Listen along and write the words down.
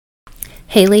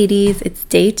Hey ladies, it's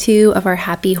day 2 of our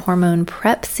Happy Hormone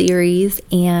Prep series,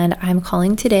 and I'm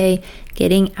calling today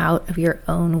Getting Out of Your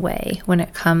Own Way when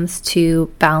it comes to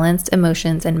balanced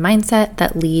emotions and mindset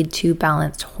that lead to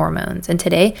balanced hormones. And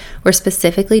today we're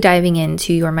specifically diving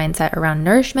into your mindset around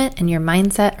nourishment and your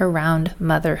mindset around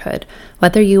motherhood.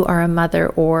 Whether you are a mother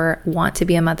or want to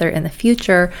be a mother in the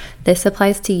future, this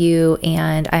applies to you,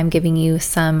 and I'm giving you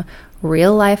some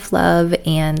real life love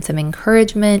and some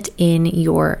encouragement in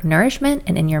your nourishment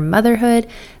and in your motherhood.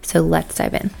 So let's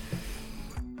dive in.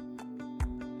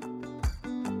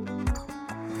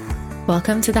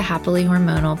 Welcome to the Happily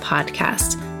Hormonal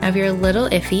podcast. Now, if you're a little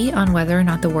iffy on whether or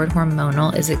not the word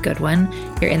hormonal is a good one,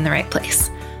 you're in the right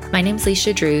place. My name's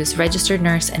Leisha Drews, registered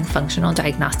nurse and functional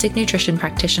diagnostic nutrition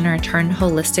practitioner turned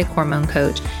holistic hormone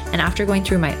coach. And after going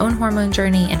through my own hormone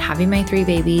journey and having my 3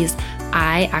 babies,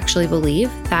 I actually believe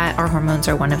that our hormones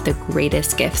are one of the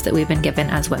greatest gifts that we've been given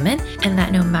as women, and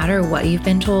that no matter what you've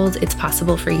been told, it's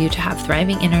possible for you to have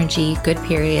thriving energy, good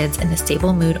periods, and a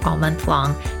stable mood all month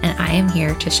long. And I am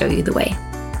here to show you the way.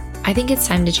 I think it's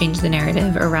time to change the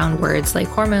narrative around words like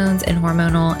hormones and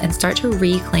hormonal and start to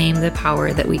reclaim the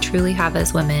power that we truly have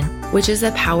as women, which is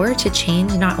the power to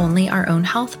change not only our own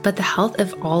health, but the health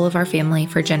of all of our family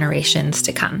for generations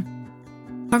to come.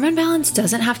 Hormone balance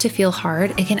doesn't have to feel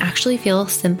hard. It can actually feel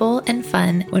simple and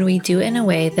fun when we do it in a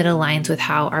way that aligns with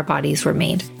how our bodies were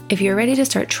made. If you're ready to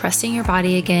start trusting your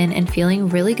body again and feeling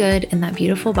really good in that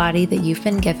beautiful body that you've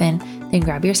been given, then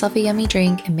grab yourself a yummy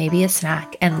drink and maybe a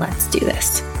snack, and let's do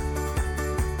this.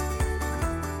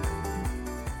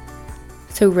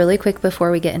 So really quick before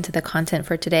we get into the content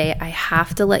for today, I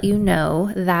have to let you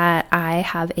know that I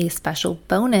have a special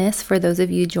bonus for those of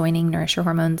you joining Nourish Your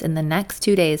Hormones in the next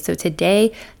 2 days. So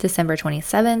today, December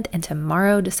 27th, and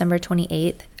tomorrow, December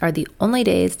 28th, are the only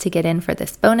days to get in for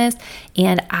this bonus.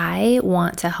 And I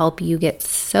want to help you get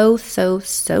so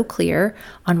clear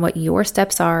on what your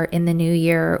steps are in the new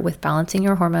year with balancing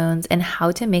your hormones and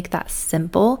how to make that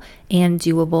simple and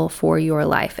doable for your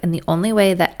life. And the only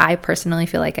way that I personally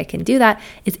feel like I can do that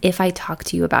is if I talk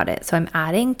to you about it. So I'm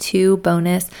adding 2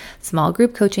 bonus small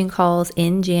group coaching calls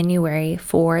in January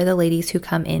for the ladies who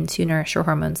come into Nourish Your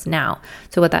Hormones now.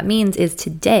 So what that means is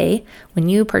today, when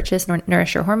you purchase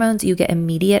Nourish Your Hormones, you get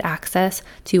immediate access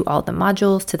to all the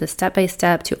modules, to the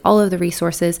step-by-step, to all of the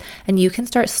resources, and you can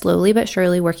start slowly but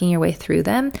surely working your way through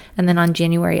them. And then on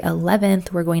January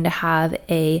 11th, we're going to have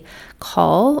a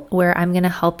call where I'm going to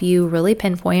help you really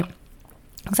pinpoint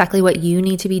exactly what you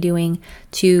need to be doing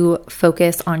to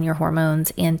focus on your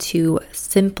hormones and to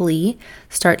simply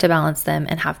start to balance them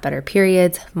and have better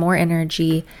periods, more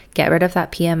energy, get rid of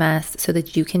that PMS so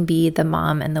that you can be the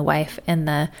mom and the wife and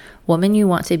the woman you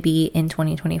want to be in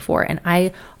 2024. And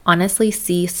I honestly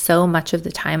see so much of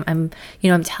the time I'm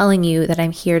telling you that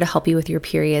I'm here to help you with your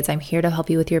periods. I'm here to help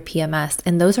you with your PMS.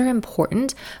 And those are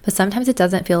important, but sometimes it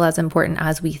doesn't feel as important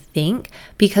as we think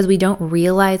because we don't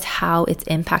realize how it's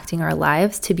impacting our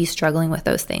lives to be struggling with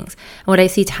those things. And what I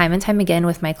see time and time again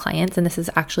with my clients, and this is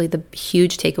actually the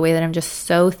huge takeaway that I'm just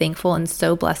so thankful and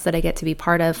so blessed that I get to be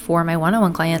part of for my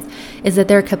one-on-one clients, is that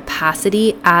their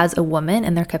capacity as a woman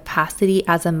and their capacity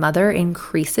as a mother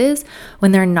increases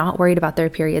when they're not worried about their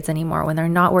periods anymore, when they're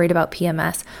not worried about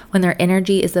PMS, when their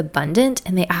energy is abundant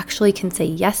and they actually can say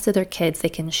yes to their kids. They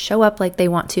can show up like they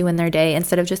want to in their day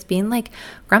instead of just being like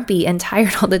grumpy and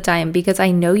tired all the time, because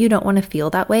I know you don't want to feel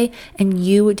that way and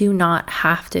you do not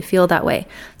have to feel that way.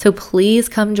 So please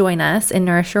come join us in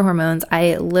Nourish Your Hormones.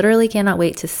 I literally cannot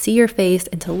wait to see your face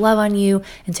and to love on you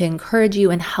and to encourage you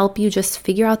and help you just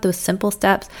figure out those simple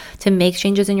steps to make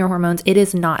changes in your hormones. It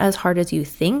is not as hard as you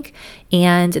think,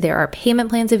 and there are payment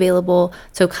plans available.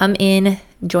 So come in,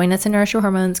 join us in Nourish Your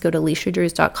Hormones. Go to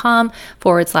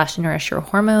leishadrews.com/Nourish Your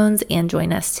Hormones and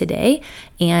join us today.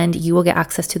 And you will get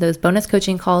access to those bonus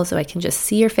coaching calls so I can just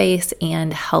see your face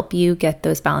and help you get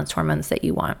those balanced hormones that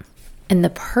you want. And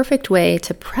the perfect way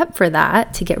to prep for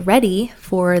that, to get ready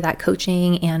for that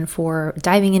coaching and for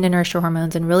diving into Nourish Your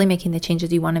Hormones and really making the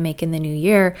changes you want to make in the new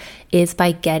year, is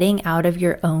by getting out of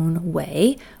your own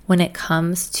way when it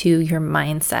comes to your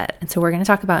mindset. And so we're going to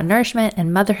talk about nourishment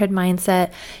and motherhood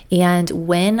mindset. And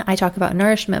when I talk about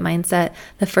nourishment mindset,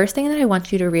 the first thing that I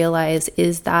want you to realize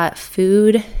is that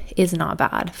food is not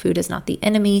bad. Food is not the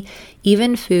enemy.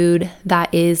 Even food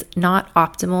that is not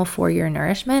optimal for your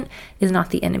nourishment is not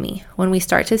the enemy. When we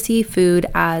start to see food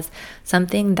as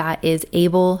something that is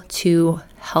able to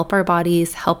help our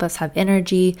bodies, help us have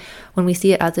energy, when we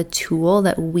see it as a tool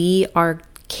that we are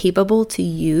capable to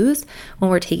use when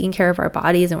we're taking care of our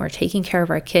bodies and we're taking care of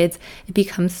our kids, it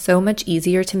becomes so much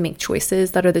easier to make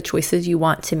choices that are the choices you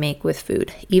want to make with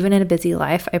food. Even in a busy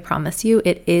life, I promise you,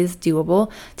 it is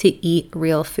doable to eat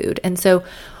real food. And so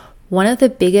one of the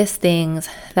biggest things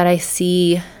that I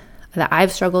see that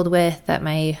I've struggled with, that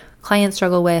my clients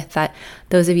struggle with, that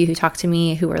those of you who talk to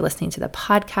me who are listening to the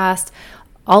podcast,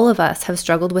 all of us have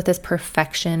struggled with this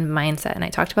perfection mindset. And I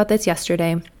talked about this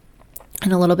yesterday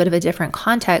in a little bit of a different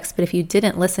context, but if you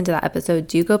didn't listen to that episode,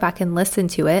 do go back and listen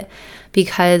to it,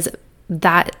 because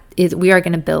we are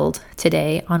going to build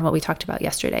today on what we talked about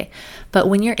yesterday. But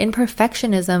when you're in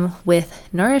perfectionism with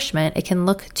nourishment, it can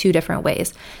look two different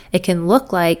ways. It can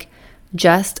look like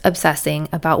just obsessing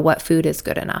about what food is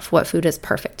good enough, what food is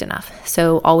perfect enough.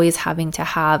 So always having to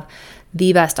have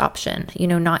the best option,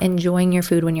 not enjoying your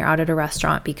food when you're out at a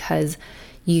restaurant because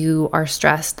you are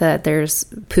stressed that there's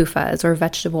PUFAs or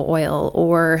vegetable oil,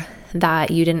 or that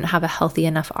you didn't have a healthy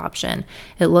enough option.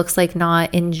 It looks like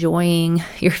not enjoying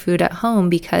your food at home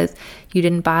because you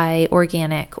didn't buy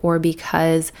organic, or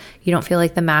because you don't feel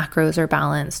like the macros are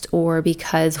balanced, or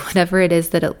because whatever it is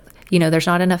that there's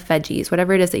not enough veggies,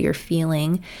 whatever it is that you're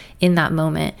feeling in that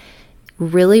moment.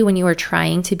 Really, when you are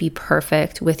trying to be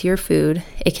perfect with your food,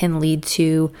 it can lead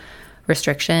to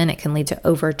restriction. It can lead to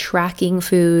over tracking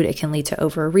food. It can lead to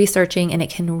over researching, and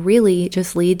it can really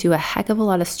just lead to a heck of a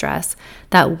lot of stress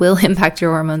that will impact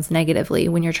your hormones negatively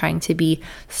when you're trying to be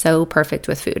so perfect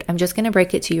with food. I'm just going to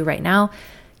break it to you right now.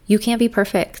 You can't be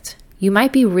perfect. You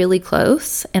might be really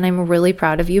close, and I'm really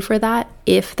proud of you for that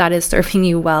if that is serving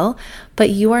you well, but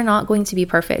you are not going to be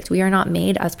perfect. We are not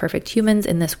made as perfect humans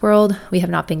in this world. We have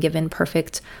not been given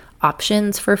perfect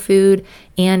options for food,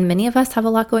 and many of us have a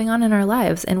lot going on in our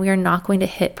lives, and we are not going to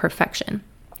hit perfection.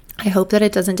 I hope that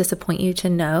it doesn't disappoint you to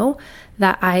know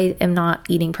that I am not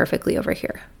eating perfectly over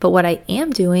here. But what I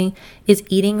am doing is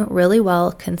eating really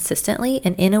well consistently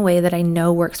and in a way that I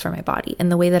know works for my body.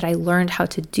 And the way that I learned how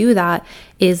to do that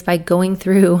is by going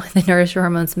through the Nourish Your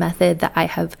Hormones method that I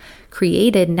have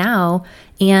created now,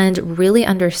 and really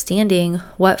understanding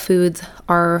what foods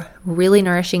are really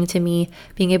nourishing to me,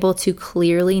 being able to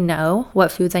clearly know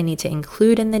what foods I need to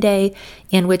include in the day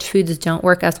and which foods don't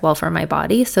work as well for my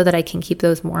body, so that I can keep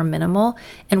those more minimal.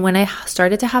 And when I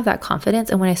started to have that confidence,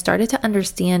 and when I started to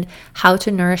understand how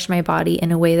to nourish my body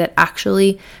in a way that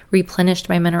actually replenished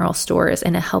my mineral stores,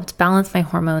 and it helped balance my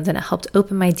hormones, and it helped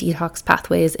open my detox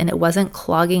pathways, and it wasn't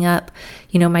clogging up,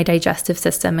 my digestive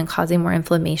system and causing more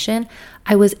inflammation,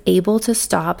 I was able to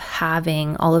stop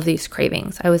having all of these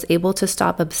cravings. I was able to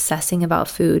stop obsessing about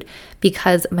food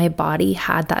because my body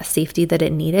had that safety that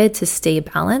it needed to stay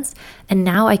balanced. And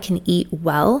now I can eat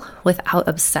well without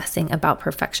obsessing about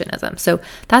perfectionism. So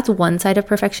that's one side of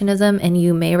perfectionism, and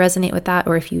you may resonate with that,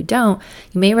 or if you don't,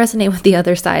 you may resonate with the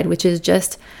other side, which is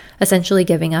just essentially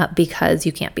giving up because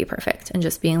you can't be perfect, and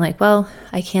just being like, well,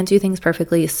 I can't do things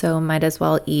perfectly, so might as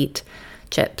well eat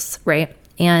chips, right?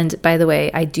 And by the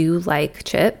way, I do like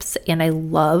chips, and I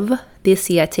love the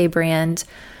Siete brand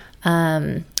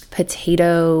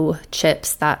potato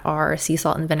chips that are sea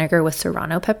salt and vinegar with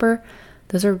serrano pepper.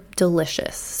 Those are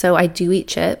delicious. So I do eat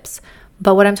chips,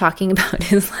 but what I'm talking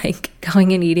about is like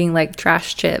going and eating like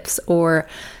trash chips, or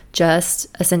just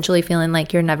essentially feeling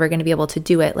like you're never going to be able to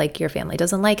do it. Like your family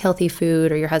doesn't like healthy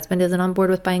food, or your husband isn't on board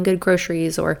with buying good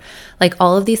groceries, or like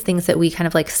all of these things that we kind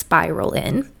of like spiral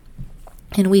in.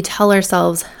 And we tell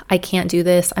ourselves, I can't do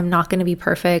this. I'm not going to be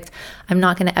perfect. I'm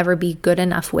not going to ever be good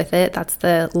enough with it. That's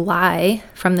the lie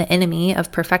from the enemy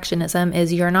of perfectionism,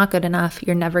 is you're not good enough.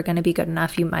 You're never going to be good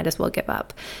enough. You might as well give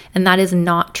up. And that is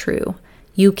not true.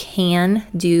 You can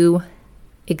do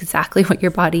exactly what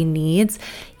your body needs,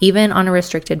 even on a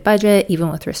restricted budget,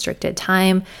 even with restricted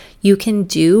time. You can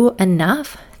do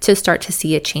enough to start to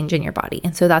see a change in your body.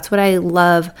 And so that's what I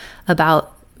love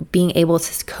about being able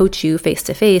to coach you face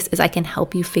to face, is I can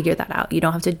help you figure that out. You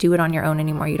don't have to do it on your own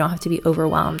anymore. You don't have to be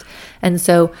overwhelmed. And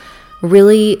so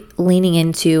really leaning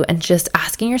into and just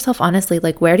asking yourself honestly,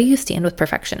 like, where do you stand with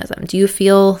perfectionism? Do you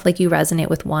feel like you resonate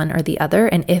with one or the other?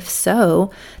 And if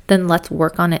so, then let's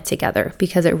work on it together,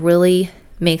 because it really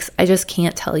makes, I just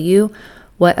can't tell you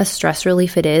what a stress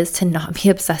relief it is to not be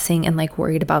obsessing and like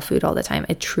worried about food all the time.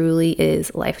 It truly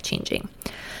is life-changing.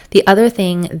 The other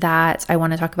thing that I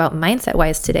want to talk about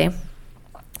mindset-wise today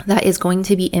that is going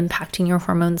to be impacting your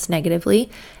hormones negatively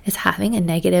is having a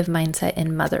negative mindset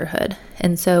in motherhood.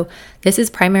 And so this is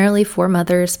primarily for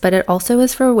mothers, but it also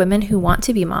is for women who want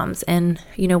to be moms. And,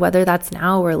 whether that's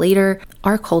now or later,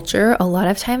 our culture a lot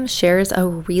of times shares a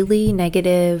really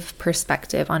negative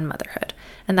perspective on motherhood.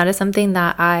 And that is something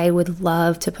that I would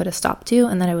love to put a stop to,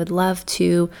 and that I would love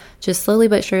to just slowly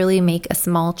but surely make a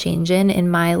small change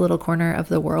in my little corner of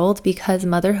the world, because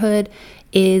motherhood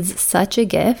is such a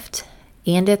gift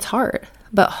and it's hard.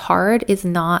 But hard is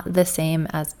not the same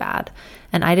as bad.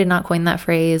 And I did not coin that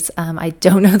phrase. I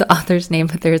don't know the author's name,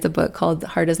 but there's a book called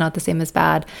Hard is Not the Same as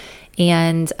Bad.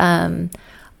 And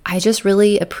I just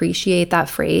really appreciate that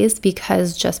phrase,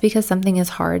 because just because something is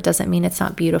hard doesn't mean it's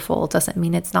not beautiful, doesn't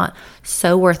mean it's not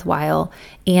so worthwhile.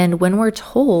 And when we're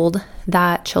told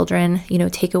that children,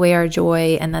 take away our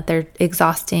joy, and that they're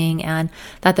exhausting, and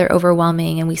that they're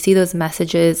overwhelming, and we see those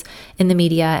messages in the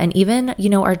media, and even,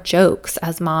 our jokes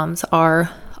as moms are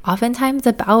oftentimes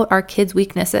about our kids'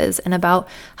 weaknesses and about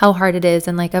how hard it is.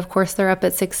 And of course they're up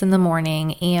at 6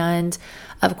 a.m, and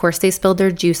of course they spilled their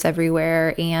juice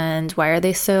everywhere. And why are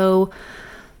they so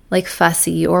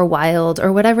fussy or wild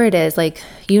or whatever it is? The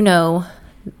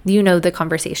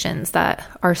conversations that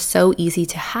are so easy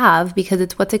to have, because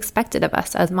it's what's expected of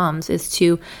us as moms, is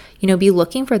to, be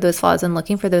looking for those flaws and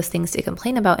looking for those things to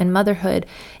complain about in motherhood.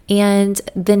 And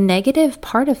the negative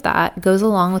part of that goes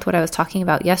along with what I was talking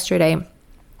about yesterday,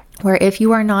 where if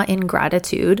you are not in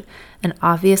gratitude, and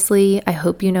obviously I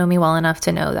hope you know me well enough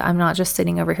to know that I'm not just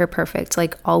sitting over here perfect,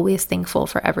 always thankful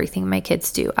for everything my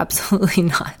kids do. Absolutely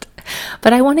not.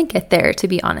 But I want to get there, to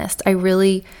be honest. I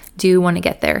really do want to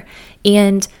get there.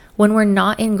 And when we're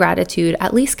not in gratitude,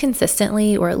 at least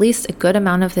consistently, or at least a good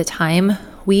amount of the time,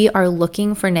 we are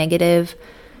looking for negative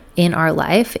in our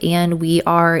life, and we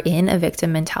are in a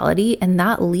victim mentality, and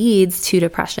that leads to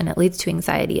depression. It leads to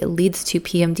anxiety. It leads to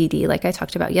PMDD, like I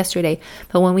talked about yesterday.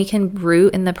 But when we can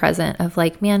root in the present of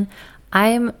man,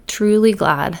 I'm truly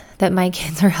glad that my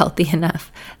kids are healthy enough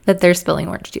that they're spilling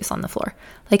orange juice on the floor.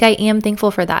 I am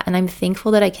thankful for that. And I'm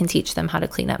thankful that I can teach them how to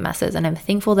clean up messes. And I'm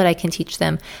thankful that I can teach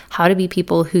them how to be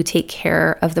people who take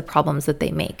care of the problems that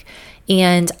they make.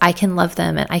 And I can love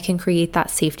them, and I can create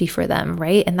that safety for them,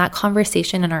 right? And that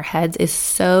conversation in our heads is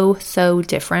so, so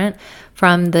different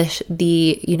from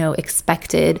the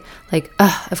expected,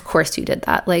 of course you did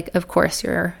that. Of course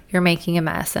you're making a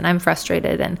mess, and I'm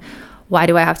frustrated, and why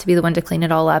do I have to be the one to clean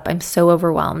it all up? I'm so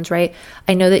overwhelmed, right?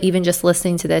 I know that even just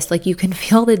listening to this, you can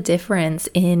feel the difference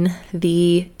in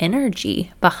the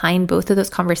energy behind both of those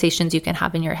conversations you can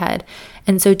have in your head.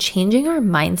 And so changing our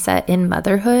mindset in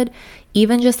motherhood,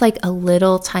 even just a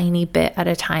little tiny bit at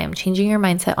a time, changing your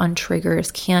mindset on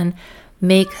triggers can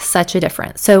make such a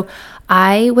difference. So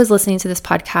I was listening to this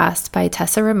podcast by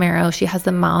Tessa Romero. She has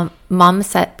the Mom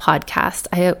Set podcast.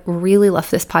 I really love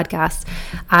this podcast.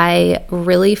 I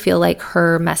really feel like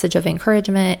her message of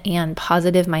encouragement and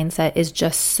positive mindset is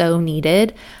just so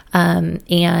needed.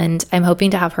 And I'm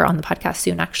hoping to have her on the podcast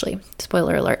soon, actually.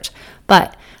 Spoiler alert.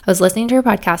 But I was listening to her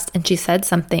podcast, and she said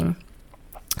something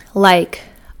like,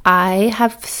 I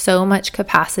have so much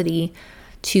capacity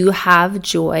to have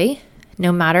joy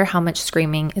no matter how much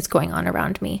screaming is going on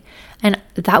around me. And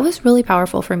that was really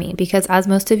powerful for me, because as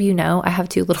most of you know, I have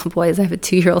 2 little boys. I have a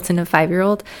 2-year-old and a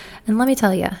 5-year-old. And let me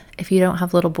tell you, if you don't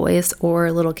have little boys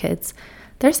or little kids,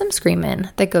 there's some screaming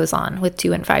that goes on with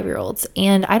 2 and 5-year-olds.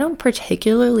 And I don't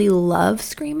particularly love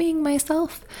screaming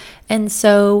myself. And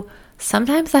so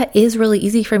sometimes that is really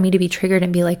easy for me to be triggered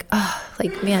and be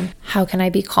man, how can I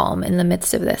be calm in the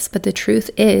midst of this? But the truth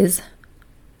is,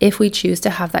 if we choose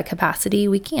to have that capacity,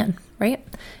 we can, right?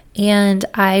 And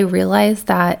I realize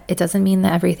that it doesn't mean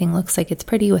that everything looks like it's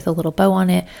pretty with a little bow on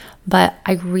it, but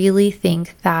I really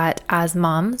think that as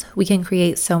moms, we can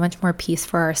create so much more peace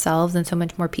for ourselves and so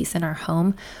much more peace in our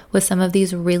home with some of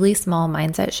these really small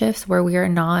mindset shifts, where we are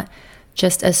not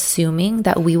just assuming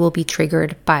that we will be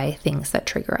triggered by things that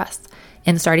trigger us,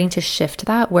 and starting to shift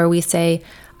that, where we say,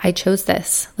 I chose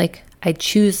this. I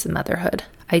choose motherhood.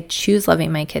 I choose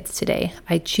loving my kids today.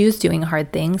 I choose doing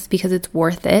hard things because it's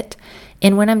worth it.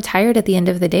 And when I'm tired at the end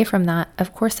of the day from that,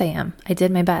 of course I am. I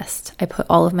did my best. I put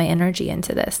all of my energy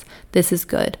into this. This is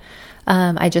good.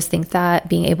 I just think that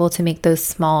being able to make those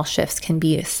small shifts can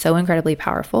be so incredibly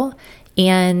powerful.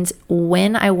 And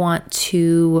when I want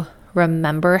to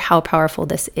remember how powerful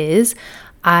this is,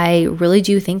 I really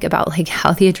do think about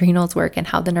how the adrenals work and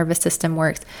how the nervous system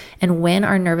works. And when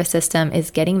our nervous system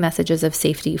is getting messages of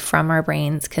safety from our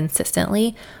brains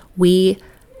consistently, we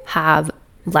have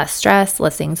less stress,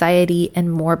 less anxiety,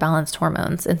 and more balanced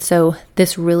hormones. And so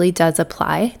this really does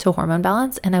apply to hormone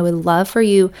balance. And I would love for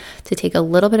you to take a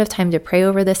little bit of time to pray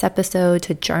over this episode,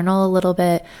 to journal a little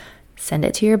bit, send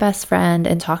it to your best friend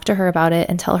and talk to her about it,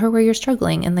 and tell her where you're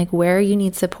struggling and where you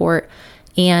need support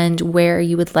and where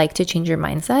you would like to change your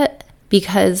mindset,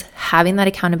 because having that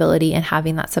accountability and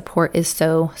having that support is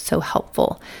so, so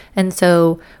helpful. And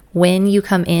so When you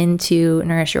come into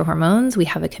Nourish Your Hormones, we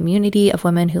have a community of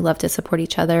women who love to support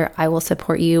each other. I will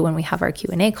support you when we have our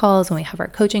Q&A calls, when we have our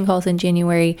coaching calls in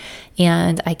January,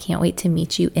 and I can't wait to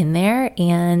meet you in there.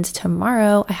 And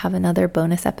tomorrow I have another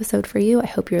bonus episode for you. I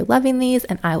hope you're loving these,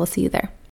 and I will see you there.